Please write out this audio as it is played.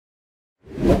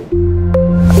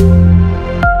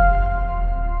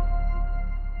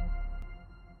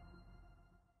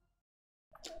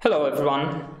Hello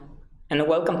everyone, and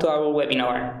welcome to our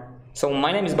webinar. So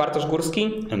my name is Bartosz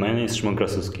Górski. And my name is Szymon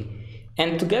Krasuski.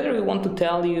 And together we want to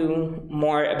tell you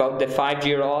more about the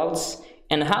 5G rollouts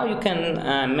and how you can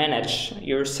manage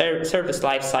your service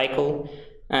lifecycle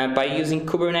by using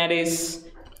Kubernetes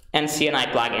and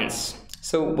CNI plugins.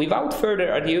 So without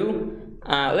further ado,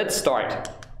 let's start.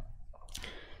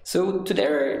 So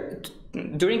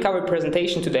during our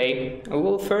presentation today, we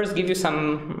will first give you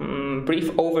some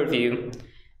brief overview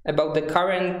about the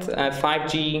current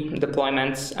 5G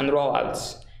deployments and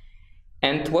rollouts,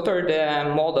 and what are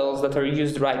the models that are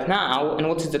used right now, and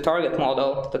what is the target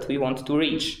model that we want to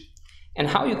reach, and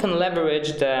how you can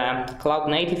leverage the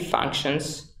cloud-native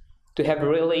functions to have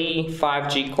really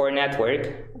 5G core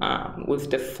network with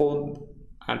the full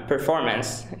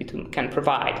performance it can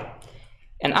provide.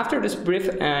 And after this brief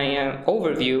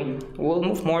overview, we'll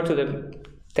move more to the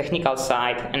technical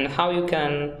side and how you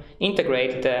can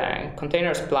integrate the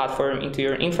containers platform into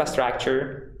your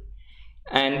infrastructure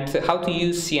and how to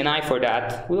use CNI for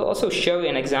that. We'll also show you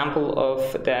an example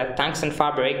of the Tungsten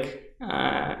Fabric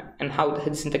and how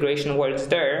this integration works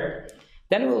there.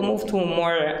 Then we'll move to a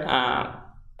more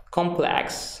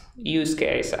complex use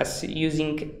case as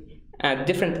using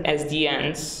different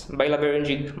SDNs by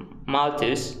leveraging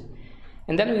multis.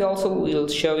 And then we also will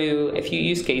show you a few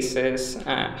use cases,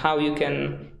 how you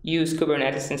can use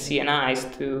Kubernetes and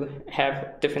CNIs to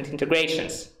have different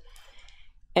integrations.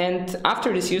 And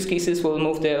after these use cases, we'll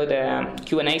move to the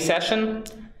Q&A session.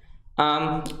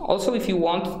 Also, if you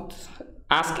want to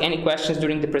ask any questions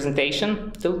during the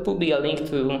presentation, there will be a link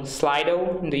to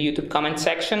Slido in the YouTube comment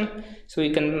section, so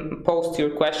you can post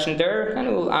your question there and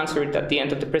we'll answer it at the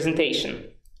end of the presentation.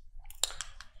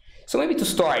 So maybe to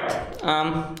start,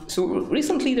 so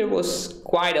recently there was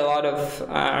quite a lot of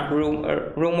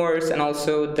rumors and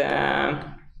also the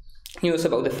news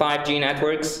about the 5G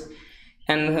networks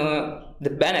and the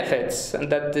benefits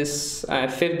that this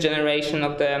fifth generation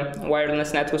of the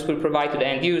wireless networks will provide to the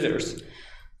end users.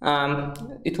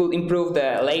 It will improve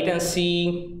the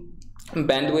latency,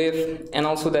 bandwidth, and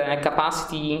also the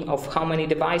capacity of how many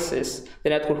devices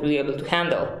the network will be able to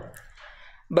handle.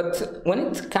 But when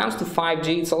it comes to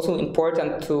 5G, it's also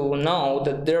important to know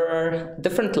that there are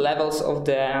different levels of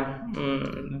the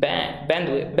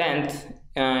band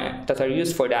that are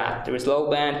used for that. There is low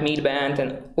band, mid band,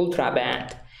 and ultra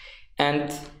band, and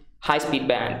high-speed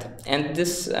band. And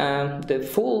this, the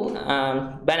full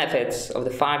benefits of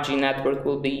the 5G network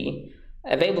will be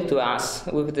available to us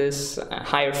with this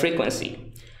higher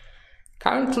frequency.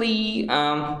 Currently,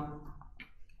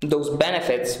 those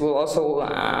benefits will also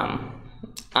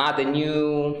add a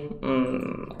new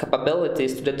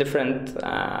capabilities to the different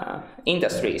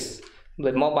industries.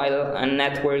 The mobile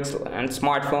networks and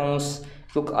smartphones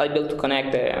will be able to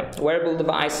connect the wearable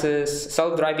devices,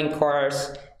 self-driving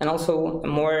cars, and also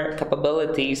more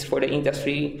capabilities for the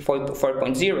industry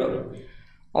 4.0,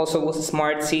 also with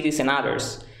smart cities and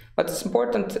others. But it's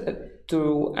important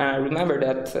to remember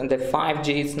that the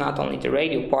 5G is not only the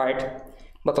radio part,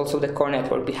 but also the core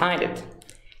network behind it.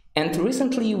 And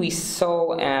recently we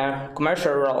saw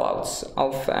commercial rollouts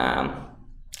of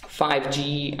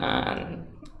 5G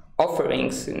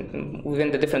offerings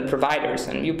within the different providers,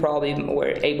 and you probably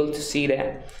were able to see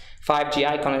the 5G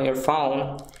icon on your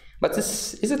phone. But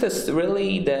is it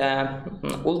really the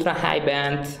ultra high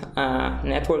band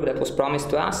network that was promised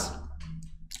to us?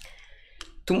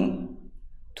 To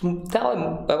tell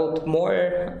about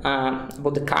more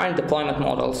about the current deployment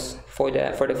models for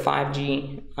the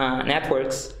 5G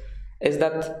networks, is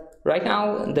that right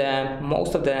now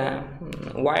most of the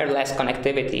wireless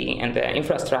connectivity and the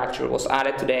infrastructure was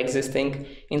added to the existing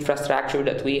infrastructure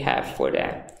that we have for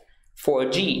the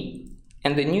 4G.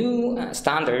 And the new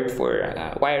standard for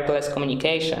wireless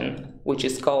communication, which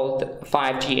is called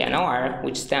 5G NR,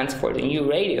 which stands for the new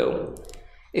radio,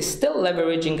 is still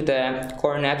leveraging the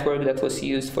core network that was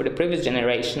used for the previous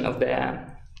generation of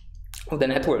the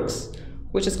networks,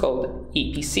 which is called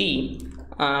EPC,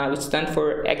 which stands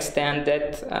for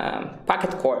Extended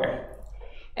Packet Core.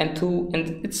 And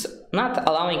it's not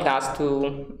allowing us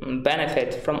to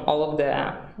benefit from all of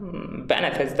the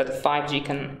benefits that 5G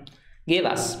can give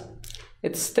us.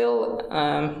 It still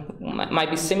might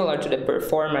be similar to the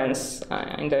performance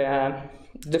in the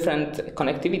different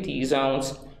connectivity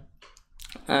zones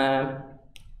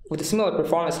with a similar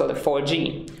performance of the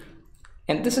 4G.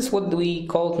 And this is what we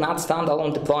call not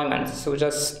standalone deployment. So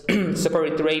just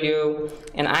separate radio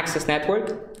and access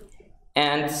network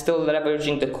and still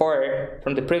leveraging the core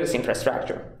from the previous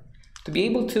infrastructure. To be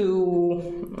able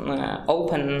to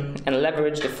open and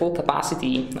leverage the full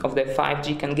capacity of the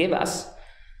 5G can give us,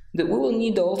 we will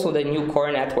need also the new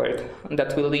core network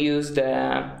that will use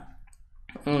the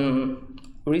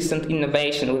recent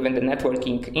innovation within the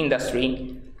networking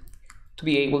industry to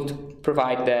be able to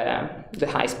provide the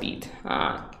high-speed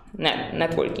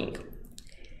networking.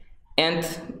 And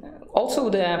also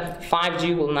the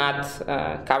 5G will not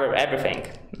cover everything.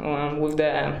 With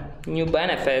the new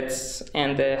benefits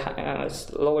and the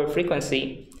lower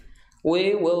frequency,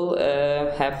 we will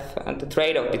have the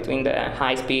trade-off between the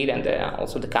high speed and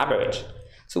also the coverage.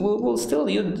 So we will still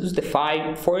use the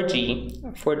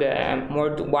 4G for the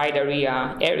more wide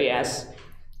area areas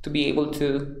to be able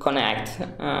to connect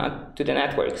to the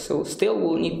network. So still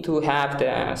we'll need to have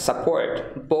the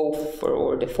support both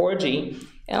for the 4G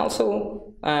and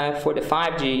also for the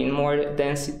 5G in more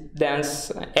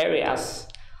dense areas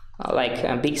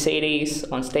like big cities,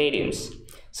 on stadiums.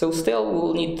 So still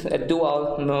we'll need a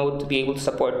dual mode to be able to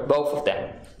support both of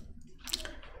them.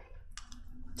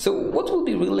 So what will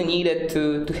be really needed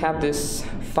to have this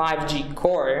 5G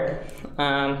core?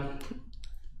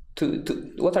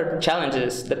 What are the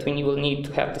challenges that we will need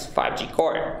to have this 5G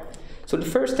core? So the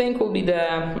first thing will be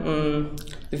the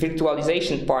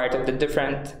virtualization part of the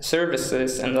different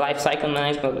services and lifecycle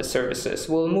management of the services.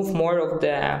 We'll move more of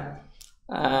the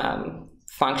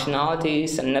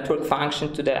functionalities and network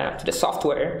function to the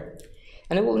software,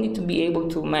 and we will need to be able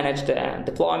to manage the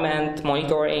deployment,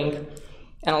 monitoring,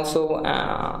 and also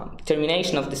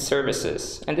termination of the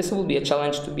services. And this will be a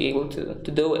challenge to be able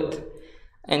to do it.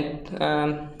 And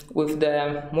with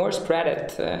the more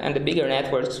spread and the bigger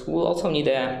networks, we'll also need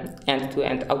a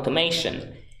end-to-end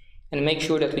automation and make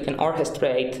sure that we can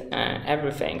orchestrate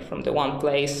everything from the one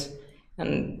place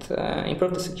and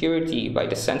improve the security by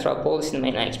the central policy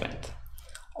management.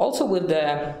 Also with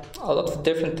a lot of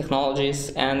different technologies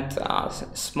and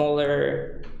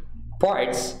smaller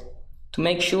parts to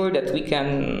make sure that we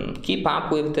can keep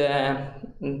up with the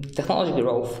technology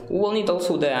growth. We will need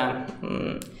also the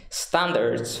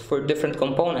standards for different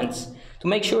components to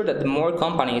make sure that the more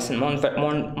companies and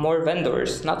more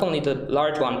vendors, not only the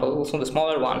large one but also the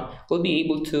smaller one, will be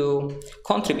able to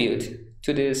contribute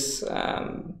to this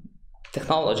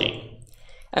technology.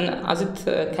 And as it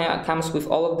comes with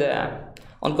all of the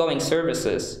ongoing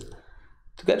services,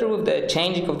 together with the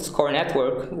changing of this core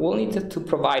network, we'll need to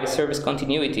provide a service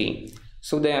continuity.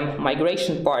 So the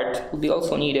migration part will be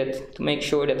also needed to make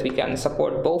sure that we can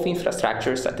support both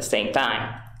infrastructures at the same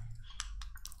time.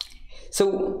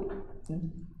 So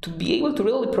to be able to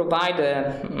really provide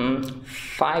a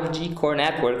 5G core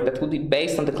network that will be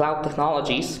based on the cloud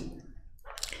technologies,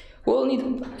 we'll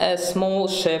need a small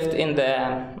shift in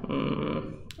the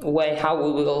way how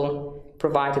we will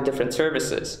provide the different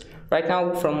services. Right now,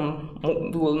 we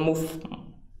will move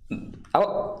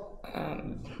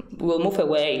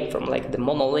away from like the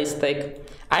monolithic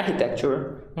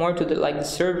architecture more to the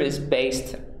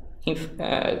service-based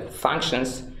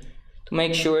functions to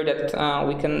make sure that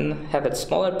we can have it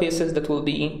smaller pieces that will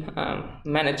be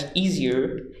managed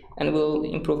easier and will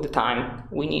improve the time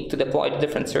we need to deploy the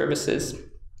different services.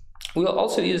 We will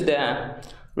also use the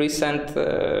recent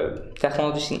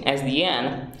technologies in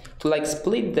SDN to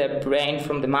split the brain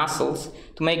from the muscles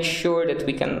to make sure that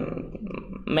we can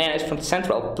manage from the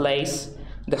central place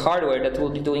the hardware that will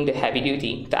be doing the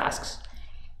heavy-duty tasks.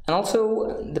 And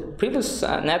also, the previous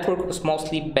network was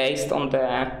mostly based on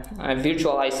the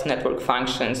virtualized network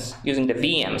functions using the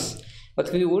VMs.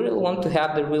 But we really want to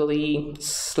have the really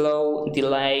slow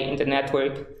delay in the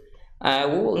network.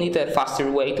 We will need a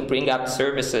faster way to bring up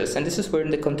services. And this is where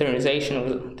the containerization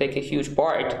will take a huge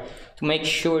part to make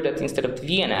sure that instead of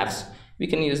VNFs, we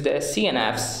can use the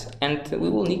CNFs. And we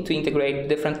will need to integrate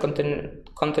different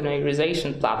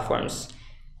containerization platforms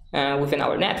within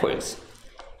our networks.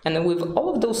 And with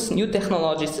all of those new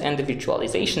technologies and the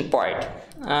virtualization part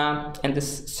and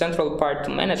this central part to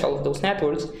manage all of those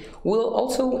networks, we'll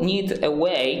also need a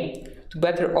way to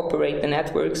better operate the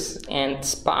networks and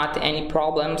spot any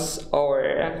problems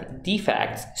or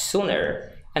defects sooner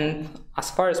and,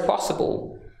 as far as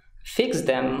possible, fix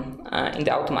them in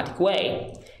the automatic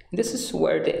way. This is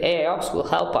where the AIOps will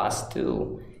help us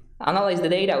to analyze the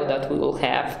data that we will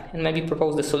have and maybe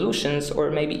propose the solutions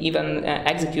or maybe even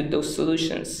execute those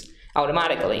solutions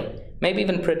automatically. Maybe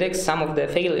even predict some of the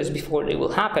failures before they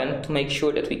will happen to make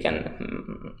sure that we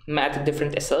can match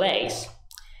different SLAs.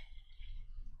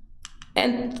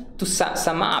 And to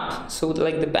sum up, so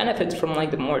the benefits from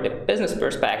the business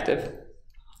perspective,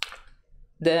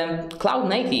 the cloud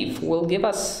native will give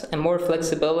us a more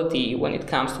flexibility when it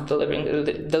comes to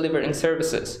delivering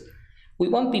services. We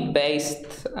won't be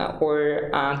based or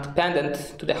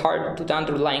dependent to the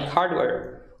underlying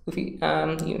hardware.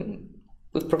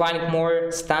 With providing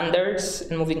more standards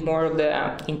and moving more of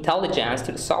the intelligence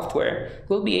to the software,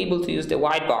 we'll be able to use the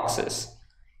white boxes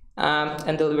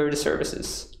and deliver the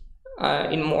services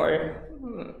in more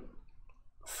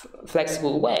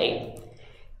flexible way.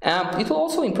 It will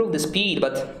also improve the speed,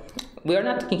 but we are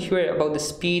not talking here about the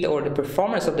speed or the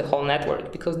performance of the whole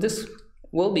network, because this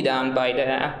will be done by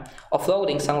the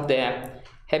offloading some of the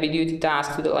heavy-duty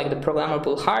tasks to the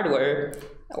programmable hardware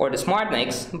or the smart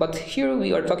NICs. But here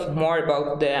we are talking more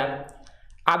about the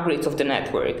upgrades of the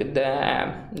network,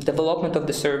 the development of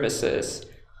the services,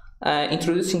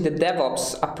 introducing the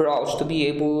DevOps approach to be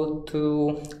able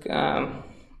to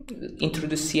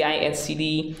introduce CI and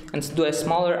CD and do a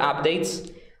smaller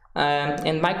updates,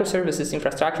 and microservices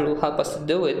infrastructure will help us to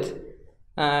do it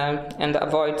and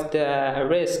avoid the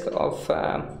risk of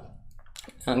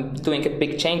doing a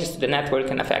big changes to the network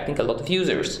and affecting a lot of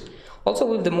users. Also,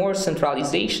 with the more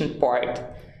centralization part,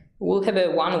 we'll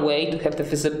have one way to have the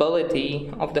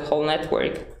visibility of the whole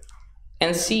network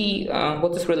and see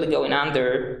what is really going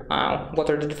under, what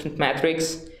are the different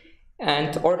metrics,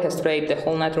 and orchestrate the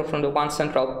whole network from the one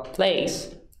central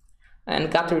place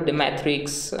and gather the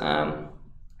metrics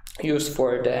used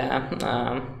for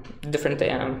the different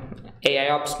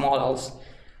AIOps models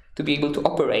to be able to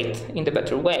operate in the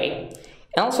better way.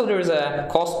 And also there is a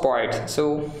cost part.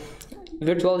 So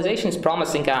virtualization is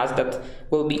promising us that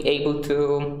we'll be able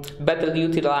to better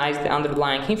utilize the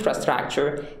underlying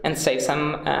infrastructure and save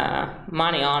some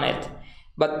money on it.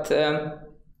 But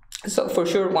so for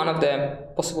sure one of the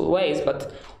possible ways,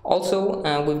 but also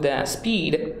with the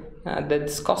speed,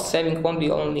 this cost saving won't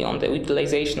be only on the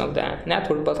utilization of the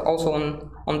network, but also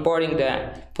on onboarding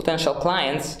the potential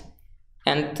clients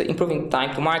and improving the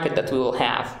time to market that we will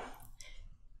have.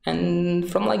 And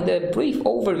from the brief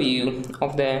overview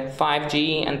of the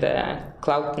 5G and the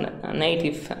cloud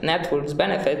native networks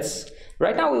benefits,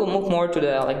 right now we will move more to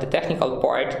the technical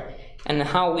part and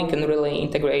how we can really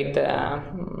integrate the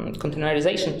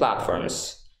containerization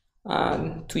platforms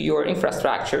to your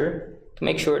infrastructure to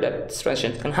make sure that this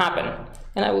transition can happen.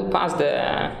 And I will pass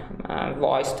the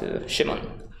voice to Shimon.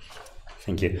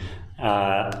 Thank you.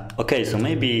 Okay, so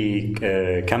maybe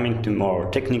coming to more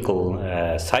technical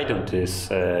side of this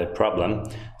problem.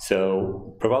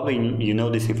 So probably you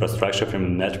know this infrastructure from the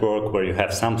network where you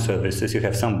have some services, you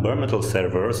have some bare metal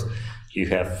servers, you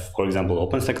have, for example,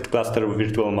 OpenStack cluster of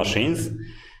virtual machines,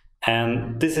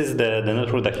 and this is the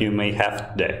network that you may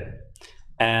have today.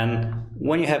 And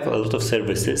when you have a lot of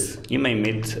services, you may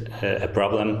meet a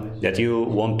problem that you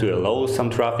want to allow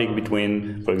some traffic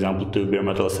between, for example, two bare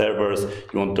metal servers.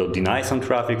 You want to deny some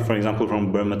traffic, for example,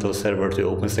 from bare metal server to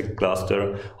OpenStack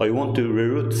cluster, or you want to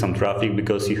reroute some traffic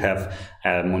because you have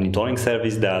a monitoring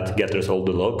service that gathers all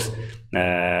the logs,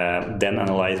 then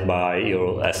analyzed by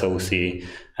your SOC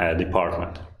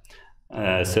department.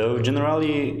 So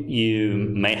generally you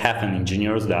may have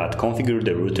engineers that configure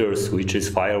the routers, switches,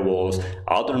 firewalls,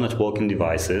 other networking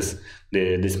devices.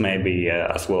 This may be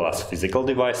as well as physical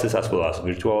devices, as well as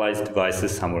virtualized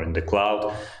devices somewhere in the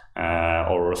cloud,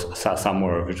 or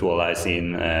somewhere virtualized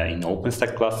in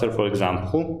OpenStack cluster, for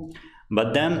example.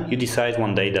 But then you decide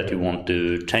one day that you want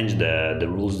to change the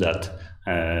rules that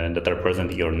are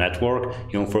present in your network.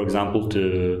 You want, for example,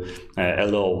 to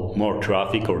allow more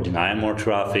traffic or deny more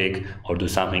traffic or do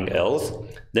something else.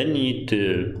 Then you need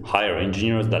to hire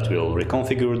engineers that will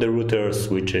reconfigure the routers,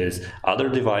 switches, other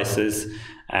devices,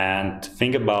 and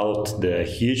think about the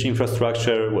huge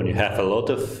infrastructure when you have a lot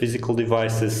of physical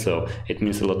devices, so it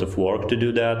means a lot of work to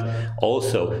do that.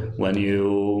 Also, when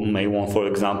you may want, for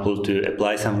example, to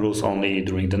apply some rules only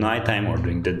during the nighttime or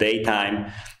during the daytime,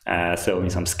 so in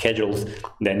some schedules,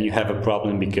 then you have a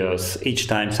problem because each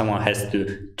time someone has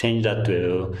to change that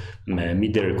to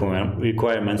meet the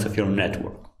requirements of your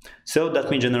network. So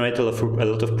that may generate a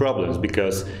lot of problems,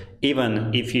 because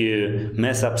even if you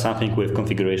mess up something with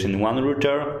configuration in one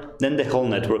router, then the whole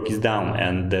network is down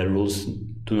and the rules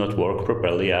do not work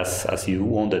properly as you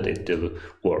wanted it to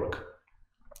work.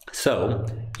 So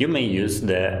you may use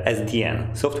the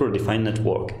SDN, software-defined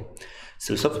networking.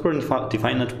 So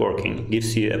software-defined networking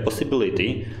gives you a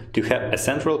possibility to have a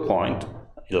central point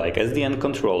like SDN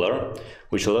controller,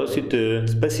 which allows you to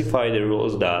specify the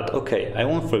rules that, okay, I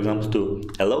want, for example, to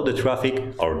allow the traffic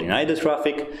or deny the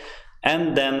traffic,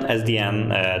 and then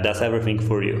SDN does everything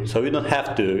for you. So you don't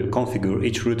have to configure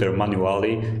each router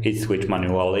manually, each switch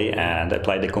manually, and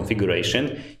apply the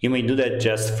configuration. You may do that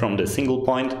just from the single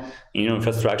point in your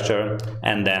infrastructure,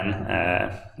 and then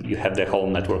you have the whole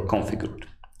network configured.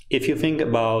 If you think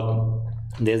about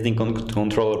the SDN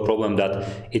controller problem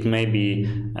that it may be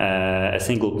a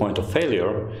single point of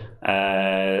failure,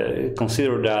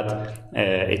 consider that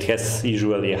it has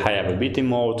usually a high availability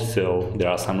mode, so there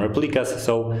are some replicas,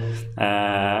 so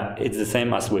it's the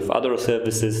same as with other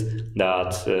services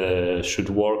that should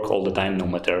work all the time no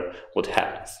matter what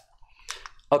happens.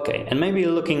 Okay, and maybe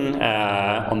looking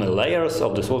on the layers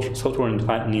of the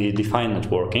software-defined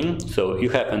networking. So you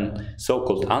have a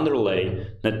so-called underlay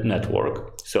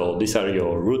network. So these are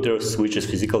your routers, switches,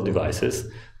 physical devices,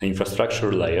 the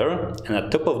infrastructure layer, and at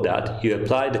top of that you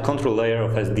apply the control layer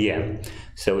of SDN.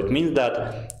 So it means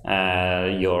that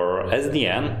your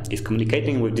SDN is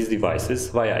communicating with these devices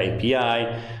via API,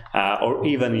 or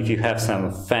even if you have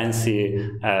some fancy,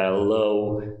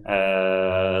 low,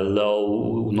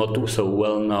 not so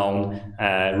well-known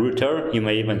router, you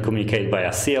may even communicate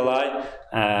via CLI.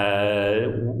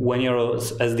 When your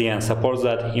SDN supports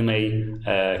that, you may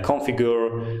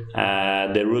configure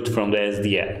the route from the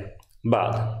SDN.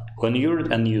 But when you're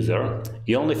an end user,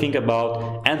 you only think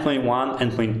about endpoint 1,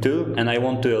 endpoint 2, and I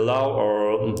want to allow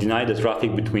or deny the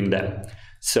traffic between them.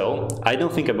 So I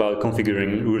don't think about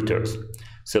configuring routers.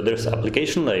 So there's an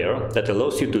application layer that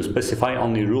allows you to specify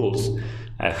only rules,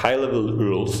 high-level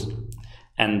rules,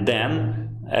 and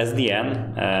then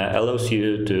SDN allows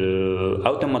you to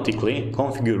automatically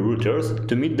configure routers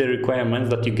to meet the requirements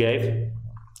that you gave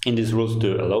in these rules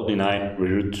to allow, deny,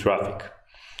 reroute traffic.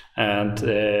 And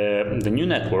the new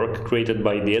network created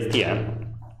by the SDN,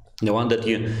 the one that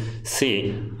you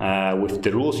see with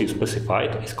the rules you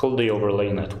specified, is called the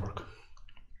overlay network.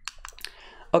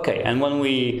 Okay, and when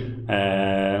we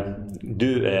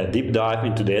do a deep dive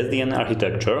into the SDN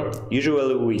architecture,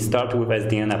 usually we start with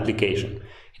SDN application.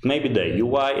 It may be the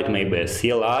UI, it may be a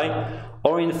CLI,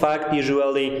 or in fact,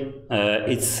 usually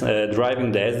it's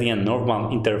driving the SDN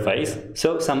northbound interface,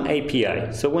 so some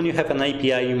API. So when you have an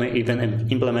API, you may even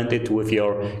implement it with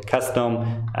your custom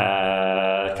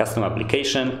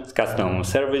application, custom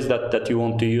service that you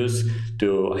want to use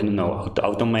to, I don't know, to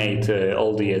automate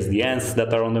all the SDNs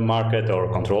that are on the market, or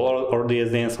control all the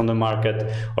SDNs on the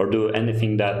market, or do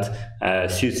anything that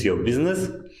suits your business.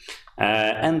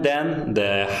 And then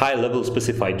the high-level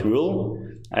specified rule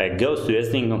goes to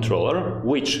SDN controller,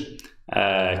 which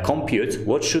computes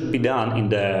what should be done in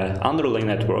the underlay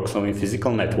network, so in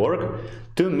physical network,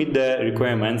 to meet the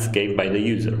requirements gave by the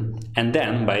user. And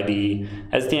then by the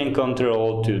SDN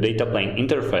control to data plane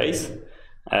interface,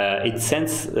 it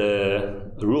sends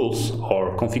rules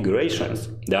or configurations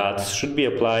that should be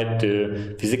applied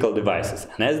to physical devices.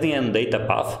 An SDN data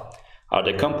path are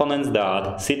the components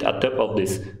that sit at top of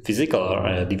these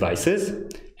physical devices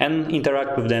and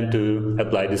interact with them to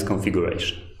apply this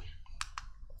configuration.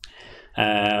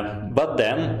 But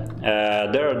then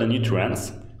there are the new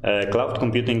trends. Cloud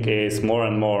computing is more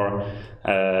and more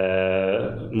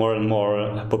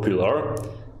popular.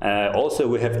 Also,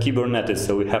 we have Kubernetes,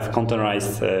 so we have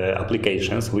containerized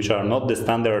applications, which are not the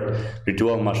standard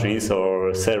virtual machines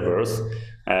or servers.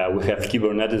 We have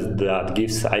Kubernetes that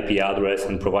gives IP address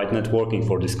and provide networking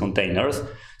for these containers.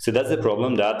 So that's the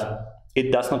problem, that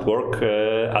it does not work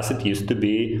as it used to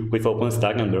be with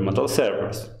OpenStack and bare metal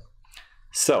servers.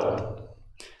 So,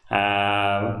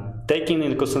 taking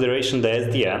into consideration the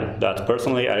SDN that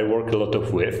personally I work a lot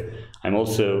with, I'm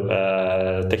also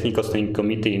a technical steering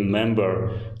committee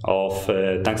member of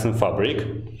Tungsten Fabric.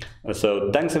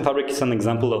 So Tungsten Fabric is an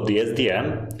example of the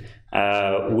SDN,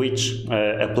 which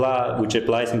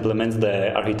implements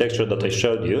the architecture that I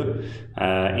showed you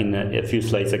in a few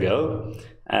slides ago.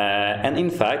 And in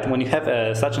fact, when you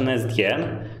have such an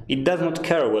SDN, it does not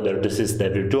care whether this is the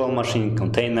virtual machine,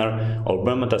 container, or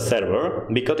bare metal server,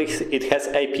 because it has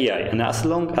API. And as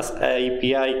long as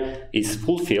API is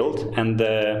fulfilled and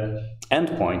the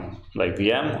endpoint, like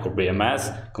VM or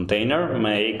VMS container,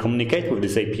 may communicate with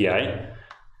this API,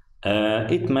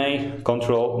 it may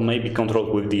be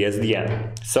controlled with the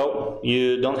SDN. So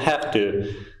you don't have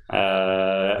to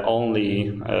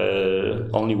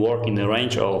only work in a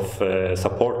range of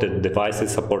supported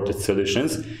devices, supported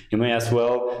solutions. You may as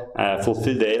well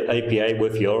fulfill the API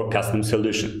with your custom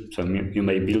solution. So you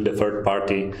may build a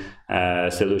third-party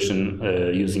solution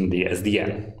using the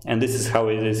SDN. And this is how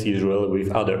it is usually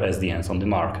with other SDNs on the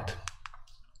market.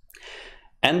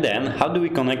 And then, how do we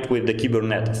connect with the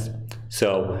Kubernetes?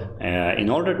 So, in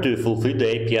order to fulfill the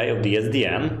API of the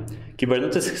SDN,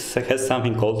 Kubernetes has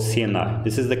something called CNI.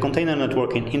 This is the container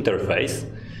networking interface.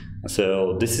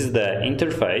 So this is the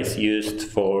interface used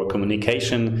for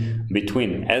communication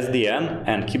between SDN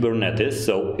and Kubernetes.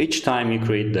 So each time you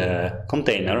create the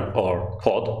container or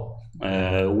pod,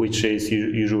 which is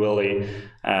usually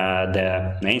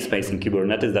the namespace in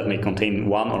Kubernetes that may contain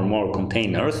one or more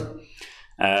containers,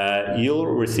 you'll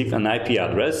receive an IP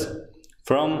address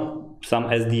from some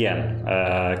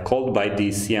SDN called by the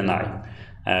CNI.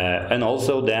 And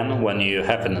also then when you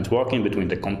have a networking between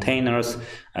the containers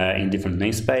in different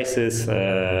namespaces,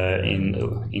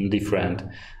 in different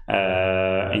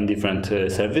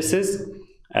services,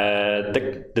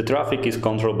 the traffic is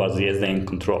controlled by the SDN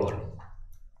controller.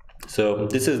 So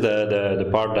this is the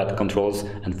part that controls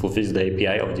and fulfills the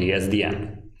API of the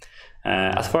SDN.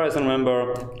 As far as I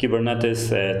remember,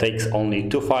 Kubernetes takes only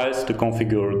 2 files to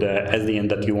configure the SDN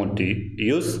that you want to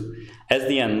use.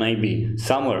 SDN may be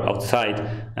somewhere outside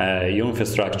your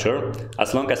infrastructure.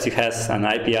 As long as it has an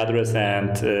IP address and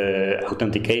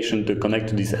authentication to connect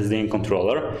to this SDN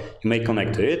controller, you may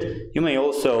connect to it. You may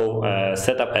also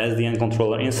set up an SDN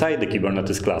controller inside the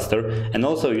Kubernetes cluster and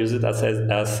also use it as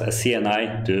a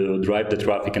CNI to drive the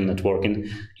traffic and networking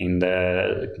in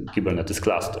the Kubernetes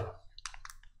cluster.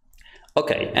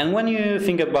 Okay, and when you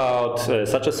think about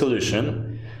such a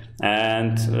solution,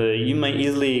 and you may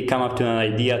easily come up to an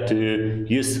idea to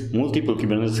use multiple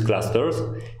Kubernetes clusters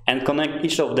and connect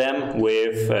each of them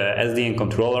with SDN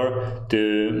controller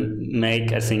to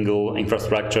make a single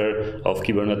infrastructure of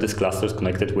Kubernetes clusters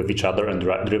connected with each other and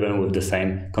driven with the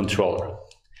same controller.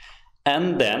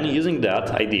 And then, using that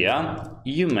idea,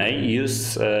 you may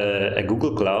use a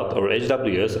Google Cloud or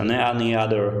AWS and any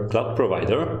other cloud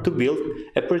provider to build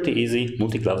a pretty easy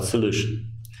multi-cloud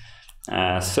solution.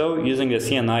 So, using a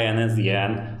CNI and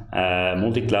SDN,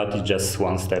 multi-cloud is just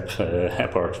one step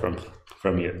apart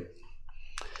from you.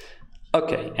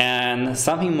 Okay, and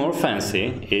something more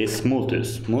fancy is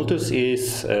Multus. Multus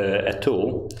is a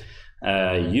tool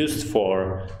used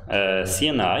for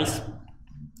CNIs.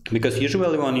 Because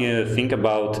usually when you think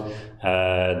about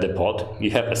the pod,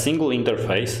 you have a single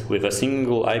interface with a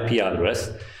single IP address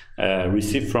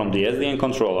received from the SDN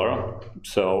controller.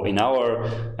 So in our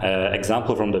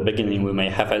example from the beginning, we may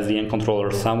have SDN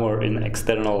controller somewhere in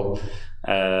external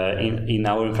in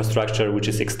our infrastructure, which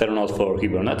is external for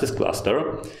Kubernetes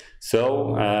cluster.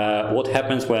 So what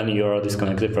happens when you are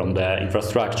disconnected from the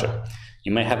infrastructure?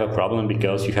 You may have a problem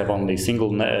because you have only single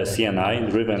CNI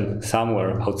driven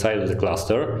somewhere outside of the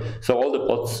cluster, so all the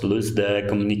pods lose the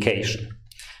communication.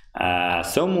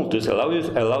 So Multus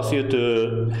allows you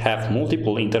to have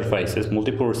multiple interfaces,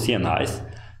 multiple CNIs.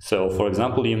 So for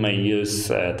example, you may use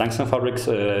Tungsten Fabric's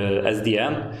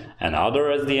SDN and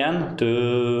other SDN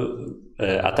to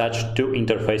attach 2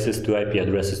 interfaces, 2 IP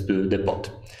addresses to the pod.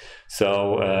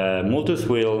 So Multus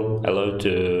will allow you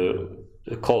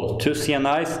to call 2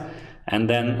 CNIs, and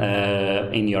then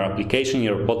in your application,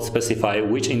 your pod specify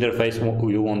which interface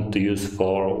you want to use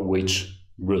for which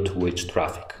route, which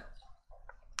traffic.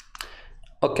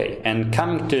 Okay, and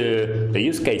coming to the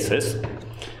use cases,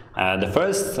 the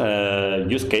first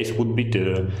use case would be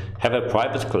to have a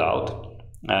private cloud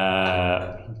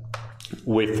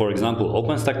with, for example,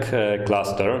 OpenStack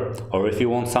cluster, or if you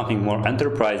want something more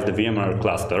enterprise, the VMware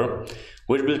cluster,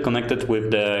 which will be connected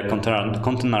with the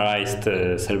containerized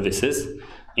services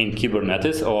in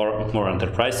Kubernetes, or more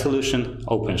enterprise solution,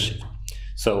 OpenShift.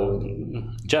 So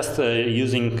just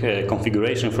using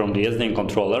configuration from the SDN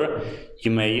controller,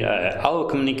 you may allow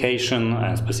communication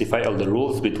and specify all the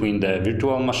rules between the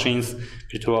virtual machines,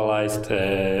 virtualized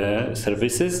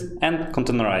services, and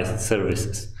containerized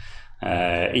services.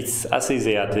 It's as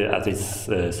easy as it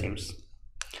seems.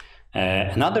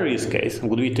 Another use case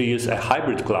would be to use a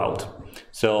hybrid cloud.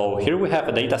 So here we have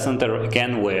a data center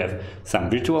again with some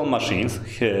virtual machines,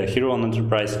 here on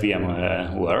Enterprise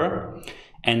VMware.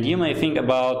 And you may think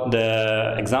about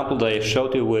the example that I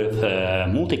showed you with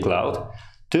multi-cloud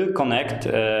to connect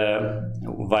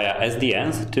via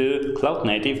SDNs to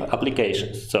cloud-native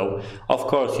applications. So, of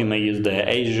course, you may use the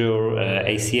Azure,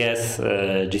 ACS,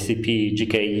 GCP,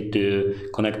 GKE to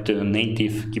connect to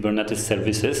native Kubernetes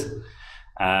services.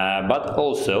 But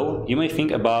also, you may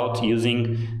think about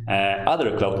using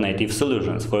other cloud-native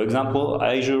solutions. For example,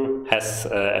 Azure has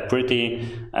a pretty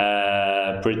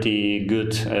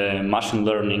good machine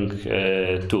learning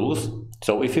tools.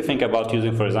 So if you think about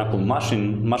using, for example,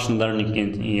 machine learning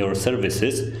in your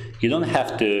services, you don't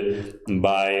have to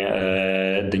buy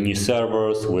the new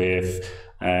servers with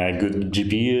good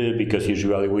GPU, because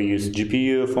usually we use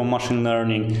GPU for machine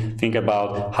learning. Think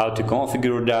about how to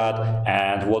configure that,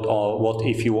 and what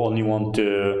if you only want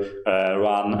to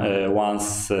run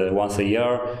once a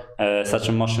year such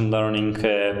a machine learning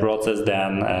process,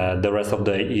 then the rest of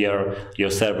the year your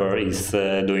server is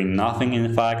doing nothing,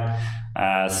 in fact.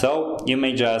 So you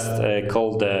may just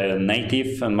call the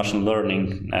native machine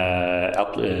learning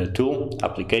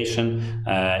application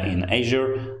in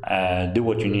Azure, do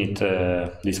what you need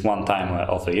this one time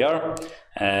of the year,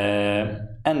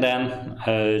 and then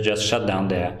just shut down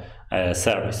the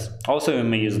service. Also, you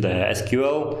may use the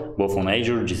SQL, both on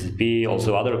Azure, GCP,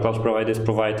 also other cloud providers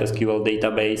provide SQL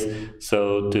database,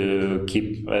 so to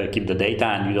keep the data,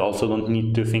 and you also don't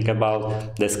need to think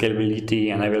about the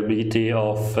scalability and availability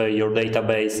of your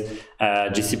database.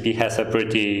 GCP has a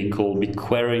pretty cool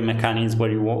BigQuery mechanism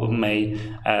where you may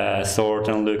sort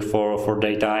and look for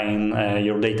data in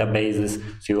your databases,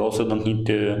 so you also don't need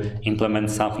to implement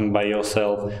something by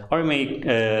yourself, or you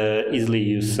may easily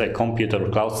use a compute or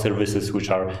cloud services, which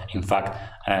are in fact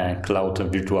cloud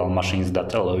virtual machines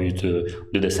that allow you to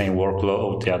do the same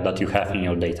workload that you have in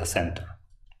your data center.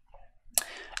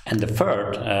 And the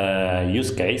third use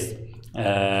case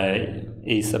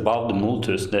is about the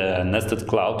Multus, the nested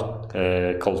cloud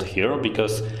called here,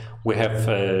 because we have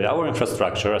our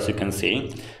infrastructure, as you can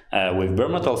see, with bare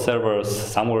metal servers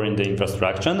somewhere in the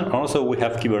infrastructure, and also we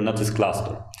have Kubernetes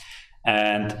cluster.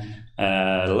 And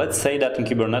let's say that in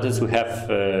Kubernetes we have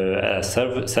a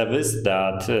service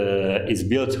that is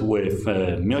built with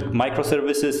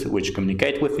microservices which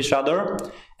communicate with each other,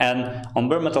 and on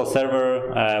bare metal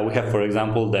server we have, for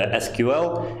example, the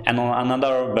SQL, and on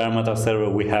another bare metal server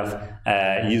we have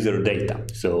user data,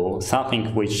 so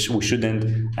something which we shouldn't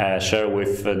share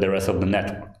with the rest of the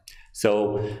network.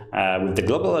 So with the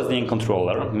global SDN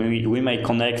controller we may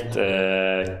connect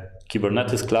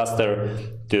Kubernetes cluster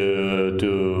to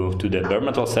the bare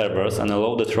metal servers and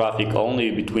allow the traffic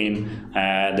only between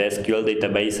the SQL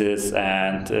databases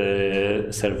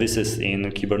and services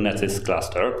in Kubernetes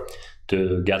cluster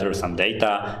to gather some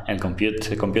data and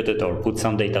compute it or put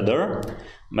some data there,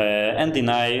 and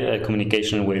deny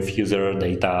communication with user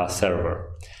data server.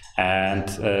 And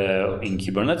in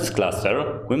Kubernetes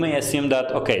cluster, we may assume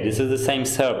that, okay, this is the same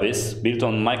service built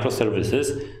on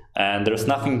microservices, and there's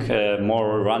nothing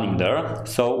more running there,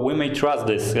 so we may trust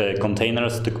these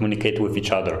containers to communicate with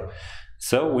each other.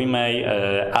 So we may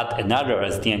add another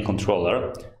SDN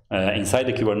controller inside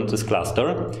the Kubernetes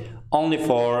cluster, only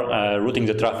for routing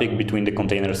the traffic between the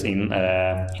containers in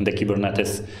the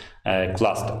Kubernetes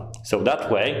cluster. So that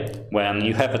way, when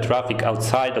you have a traffic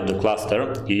outside of the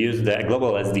cluster, you use the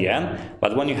global SDN,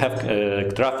 but when you have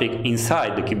traffic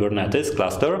inside the Kubernetes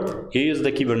cluster, you use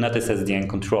the Kubernetes SDN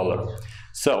controller.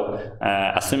 So,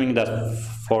 assuming that,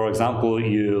 for example,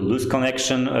 you lose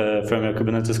connection from your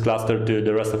Kubernetes cluster to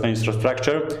the rest of the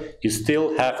infrastructure, you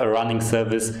still have a running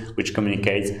service which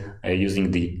communicates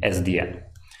using the SDN.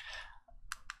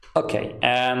 Okay,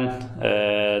 and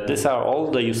these are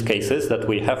all the use cases that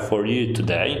we have for you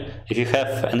today. If you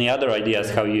have any other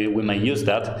ideas how we may use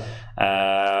that,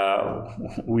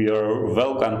 we are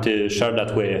welcome to share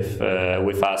that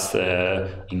with us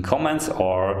in comments,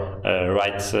 or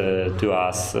write to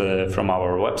us from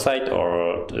our website,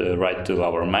 or write to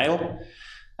our mail.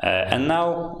 And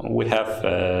now we have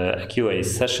a QA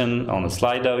session on the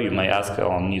Slido. You may ask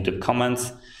on YouTube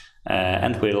comments,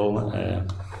 and we'll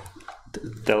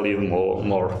tell you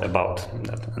more about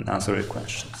that and answer your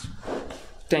questions.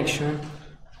 Thanks, Sean.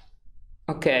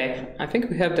 Okay, I think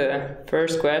we have the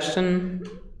first question,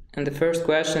 and the first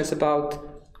question is about,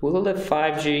 will the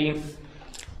 5G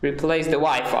replace the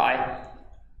Wi-Fi?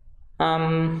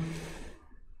 I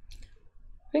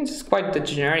think this is quite the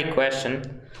generic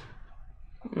question.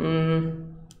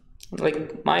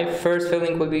 Like, my first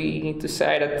feeling would be to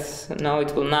say that no,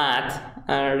 it will not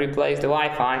replace the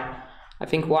Wi-Fi. I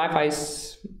think Wi-Fi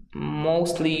is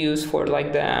mostly used for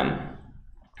like the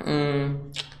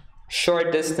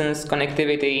short distance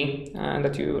connectivity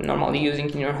that you're normally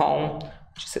using in your home,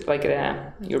 which is like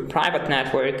your private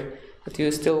network, but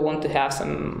you still want to have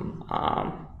some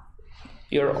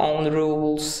your own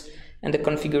rules and the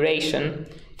configuration.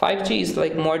 5G is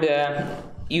like more the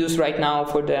use right now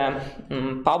for the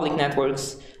public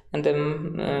networks and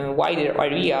the wider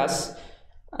areas,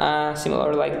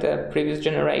 similar like the previous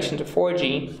generation, the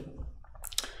 4G.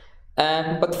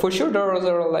 But for sure those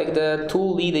are like the two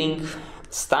leading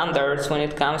standards when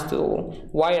it comes to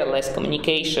wireless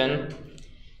communication,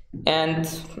 and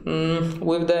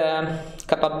with the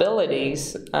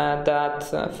capabilities that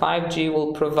 5G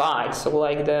will provide, so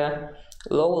like the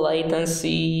low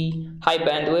latency, high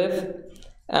bandwidth,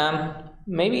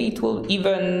 maybe it will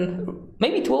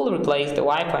replace the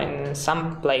Wi-Fi in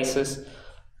some places,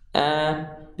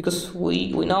 because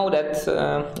we know that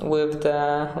with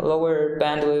the lower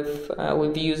bandwidth,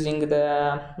 with using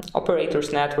the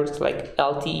operators networks like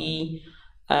LTE,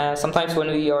 sometimes when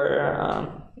we are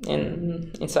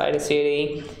inside a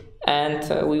city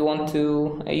and we want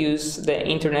to use the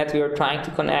internet, we are trying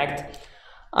to connect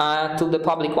to the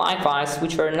public Wi-Fi's,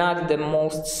 which are not the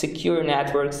most secure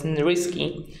networks and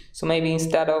risky. So maybe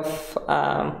instead of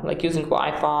like using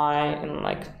Wi-Fi in,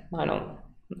 like, I don't know,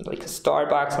 like a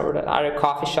Starbucks or the other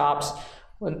coffee shops,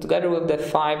 together with the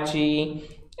 5G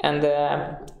and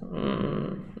the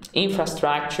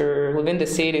infrastructure within the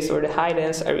cities or the high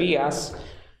dense areas,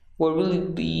 will really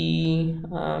be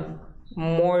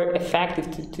more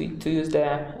effective to use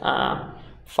the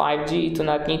 5G, to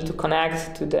not need to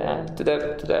connect to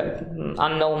the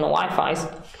unknown Wi-Fi's.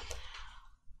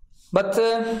 But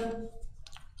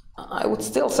I would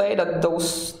still say that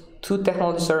those two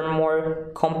technologies are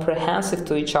more comprehensive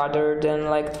to each other than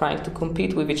like trying to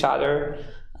compete with each other.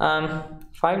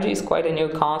 5G is quite a new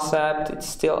concept. It's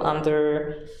still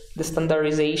under the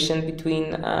standardization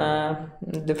between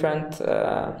different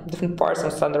parts,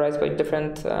 and standardized by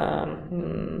different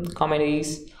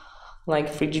committees,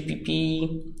 like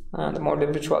 3GPP. The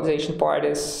virtualization part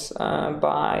is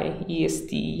by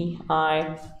ESDI.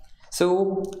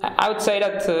 So I would say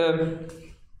that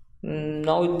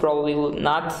no, it probably will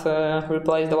not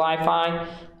replace the Wi-Fi.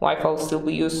 Wi-Fi will still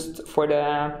be used for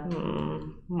the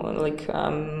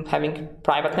having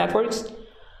private networks.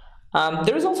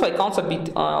 There is also a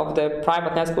concept of the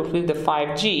private network with the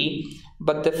 5G,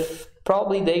 but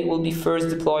probably they will be first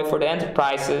deployed for the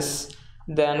enterprises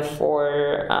than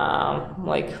for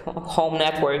home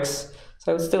networks.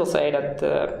 So I would still say that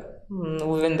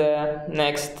within the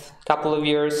next couple of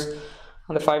years,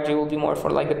 the 5G will be more for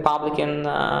like the public and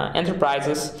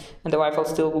enterprises, and the Wi-Fi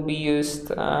still will be used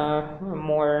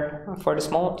more for the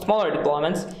smaller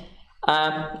deployments.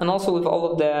 And also with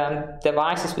all of the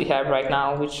devices we have right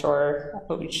now, which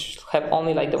have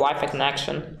only like the Wi-Fi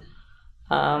connection,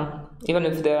 even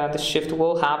if the shift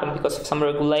will happen because of some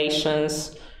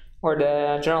regulations or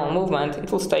the general movement,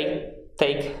 it will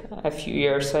take a few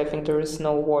years. So I think there is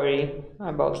no worry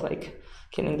about like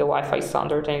killing the Wi-Fi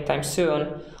standard anytime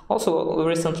soon. Also,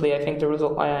 recently I think there was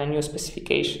a new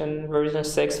specification, version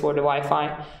 6 for the Wi-Fi,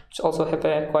 which also have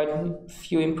quite a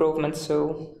few improvements.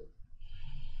 So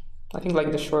I think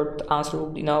like the short answer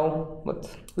will be no, but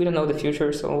we don't know the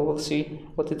future, so we'll see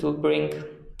what it will bring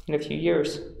in a few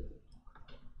years.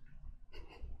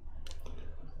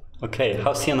 Okay,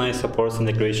 how CNI supports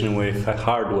integration with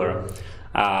hardware?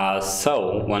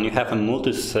 So when you have a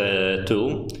multis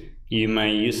tool, you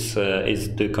may use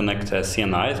it to connect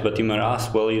CNIs, but you may as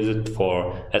well use it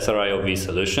for SRIOV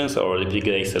solutions or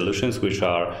LibGA solutions, which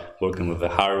are working with the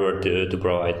hardware to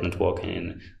provide networking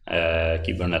in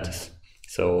Kubernetes.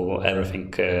 So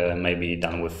everything may be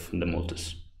done with the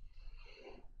multis.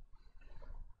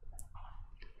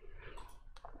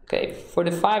 Okay, for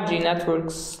the 5G network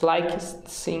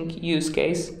slicing use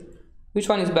case, which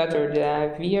one is better,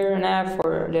 the VRNF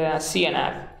or the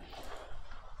CNF?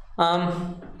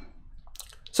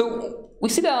 So we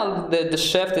see that the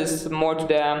shift is more to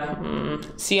the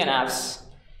CNFs,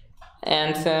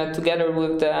 and together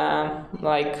with the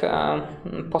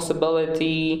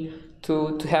possibility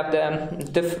to have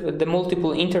the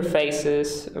multiple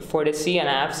interfaces for the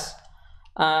CNFs,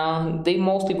 they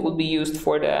mostly will be used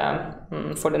for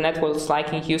the network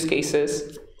slicing use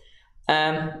cases,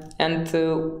 and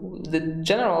the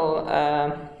general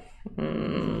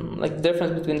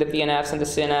difference between the VNFs and the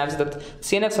CNFs, that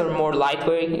CNFs are more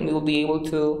lightweight and we'll be able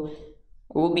to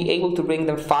bring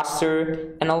them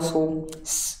faster, and also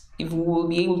if we will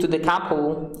be able to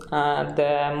decouple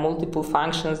the multiple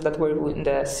functions that were in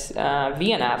the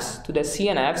VNFs to the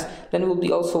CNFs, then we'll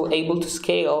be also able to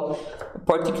scale a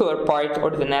particular part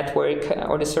of the network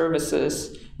or the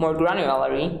services more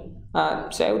granularly.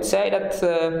 So I would say that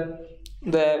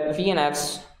the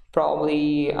VNFs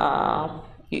probably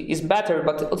is better,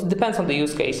 but it depends on the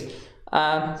use case.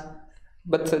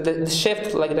 But the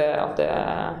shift of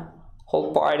the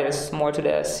whole part is more to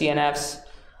the CNFs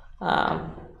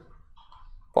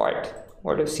part,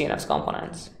 or the CNFs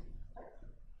components.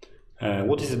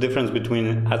 What is the difference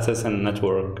between access and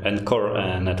network and core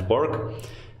network?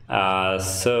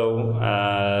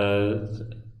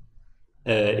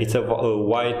 It's a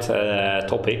wide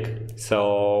topic.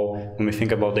 So when we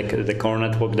think about the core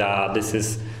network, that this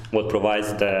is what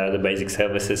provides the basic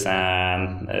services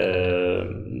and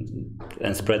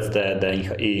spreads the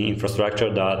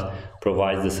infrastructure that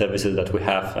provides the services that we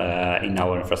have in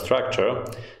our infrastructure.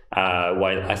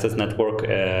 While access network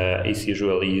is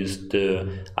usually used to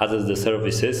access the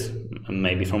services,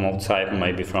 maybe from outside,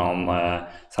 maybe from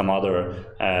some other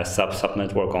sub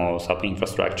network or sub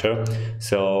infrastructure.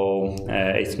 So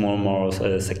it's more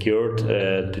secured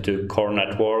to core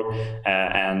network,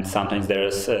 and sometimes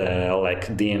there's like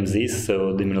DMZs,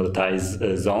 so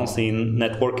demilitarized zones in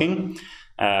networking,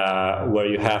 where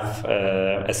you have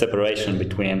a separation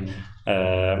between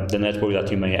the network that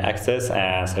you may access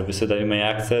and services that you may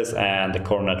access, and the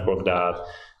core network that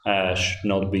should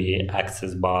not be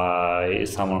accessed by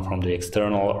someone from the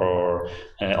external or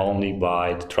only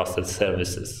by the trusted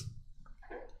services.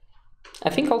 I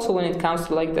think also when it comes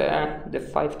to like the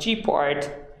 5G part,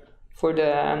 for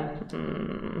the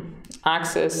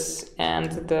access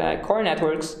and the core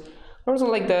networks, also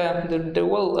like the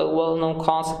well-known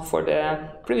concept for the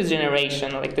previous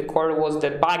generation. Like the core was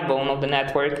the backbone of the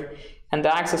network, and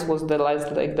the access was the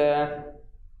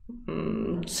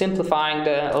simplifying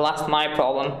the last mile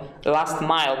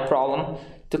problem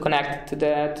to connect to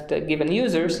the given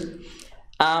users.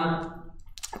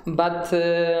 But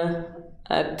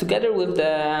together with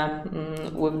the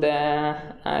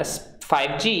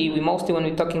 5G, we mostly, when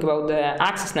we're talking about the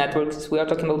access networks, we are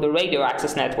talking about the radio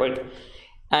access network,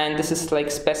 and this is like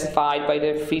specified by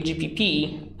the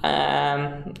 3GPP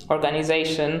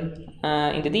organization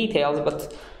in the details,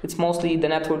 but it's mostly the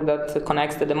network that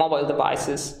connects the mobile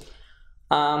devices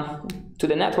to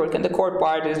the network, and the core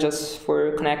part is just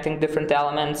for connecting different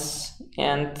elements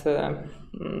and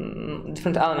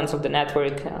different elements of the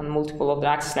network and multiple of the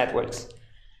access networks.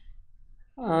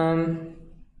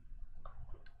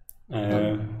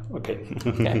 Okay.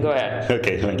 Yeah, go ahead.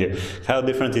 Okay, thank you. How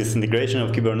different is integration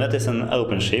of Kubernetes and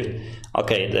OpenShift?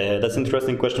 Okay, that's an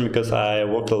interesting question because I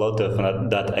worked a lot on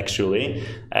that actually.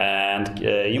 And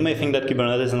you may think that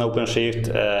Kubernetes and OpenShift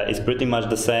is pretty much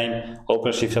the same.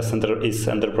 OpenShift is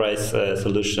enterprise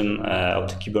solution of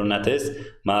the Kubernetes,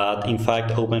 but in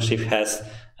fact OpenShift has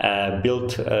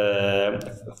built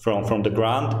from the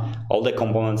ground all the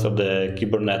components of the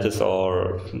Kubernetes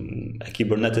or a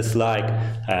Kubernetes-like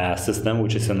system,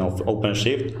 which is an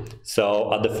OpenShift.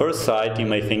 So at the first sight, you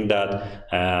may think that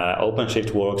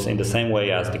OpenShift works in the same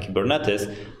way as the Kubernetes,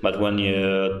 but when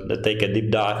you take a deep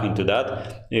dive into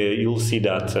that, you'll see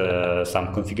that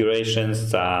some configurations,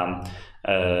 for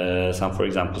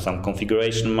example, some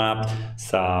configuration map,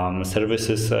 some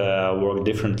services work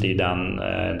differently than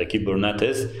the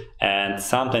Kubernetes, and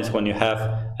sometimes when you have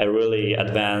a really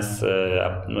advanced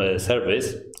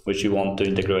service which you want to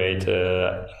integrate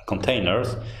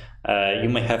containers, you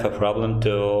may have a problem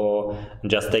to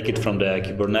just take it from the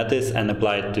Kubernetes and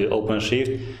apply it to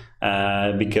OpenShift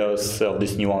because of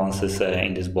these nuances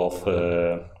in these both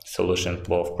solutions,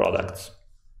 both products.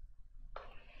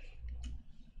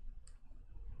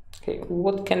 Okay,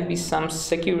 what can be some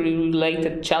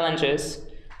security-related challenges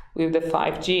with the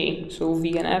 5G, so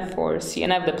VNF or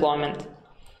CNF deployment?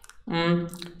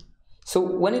 So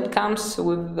when it comes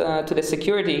with to the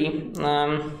security,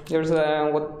 there's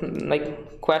a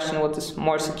question: what is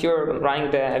more secure, running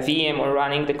the VM or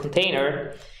running the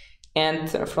container?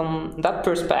 And from that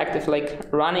perspective, like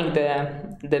running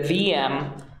the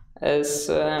VM is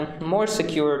more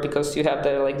secure because you have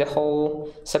the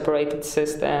whole separated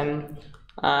system.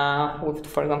 With,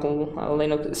 for example,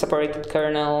 Linux separated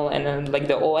kernel, and then like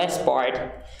the OS part.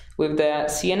 With the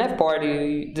CNF part,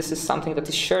 this is something that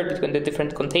is shared between the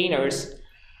different containers.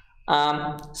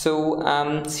 CNF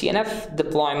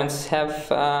deployments have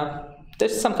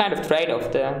there's some kind of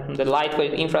trade-off. The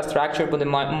lightweight infrastructure, but the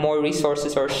more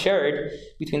resources are shared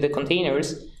between the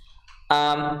containers.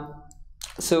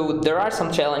 So there are some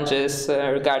challenges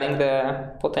regarding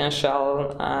the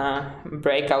potential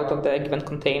breakout of the given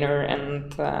container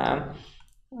and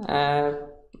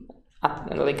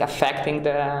affecting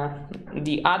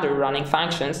the other running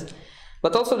functions.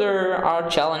 But also there are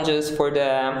challenges for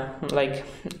the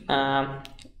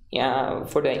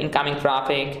for the incoming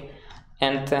traffic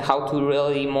and how to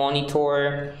really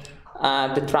monitor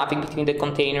the traffic between the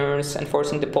containers,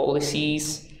 enforcing the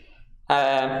policies.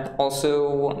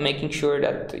 Also making sure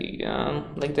that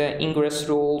the ingress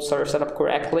rules are set up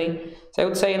correctly. So I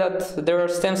would say that there are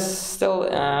still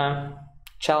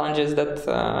challenges that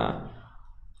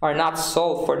are not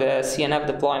solved for the CNF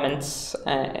deployments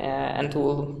and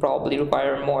will probably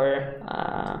require more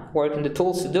work in the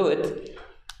tools to do it.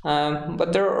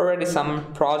 But there are already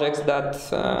some projects that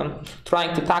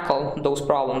trying to tackle those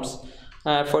problems.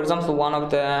 For example, one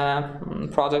of the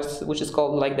projects which is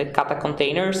called the Kata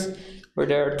containers, where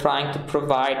they're trying to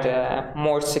provide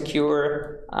more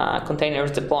secure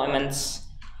containers deployments.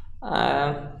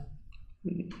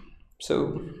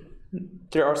 So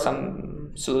there are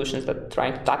some solutions that are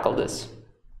trying to tackle this.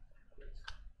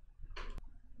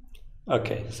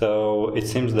 Okay, so it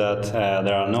seems that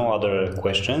there are no other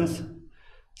questions.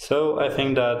 So I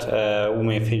think that we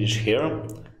may finish here.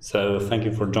 So thank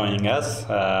you for joining us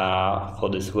for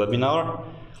this webinar.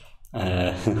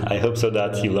 I hope so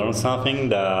that you learned something,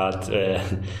 that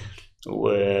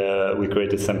we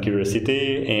created some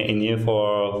curiosity in you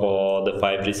for the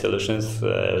 5G solutions,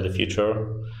 the future,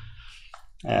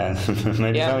 and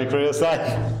maybe something for your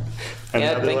side.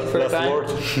 Yeah, thank you for your time. Word.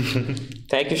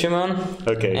 Thank you, Shimon.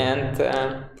 Okay. And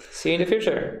see you in the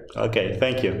future. Okay,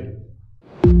 thank you.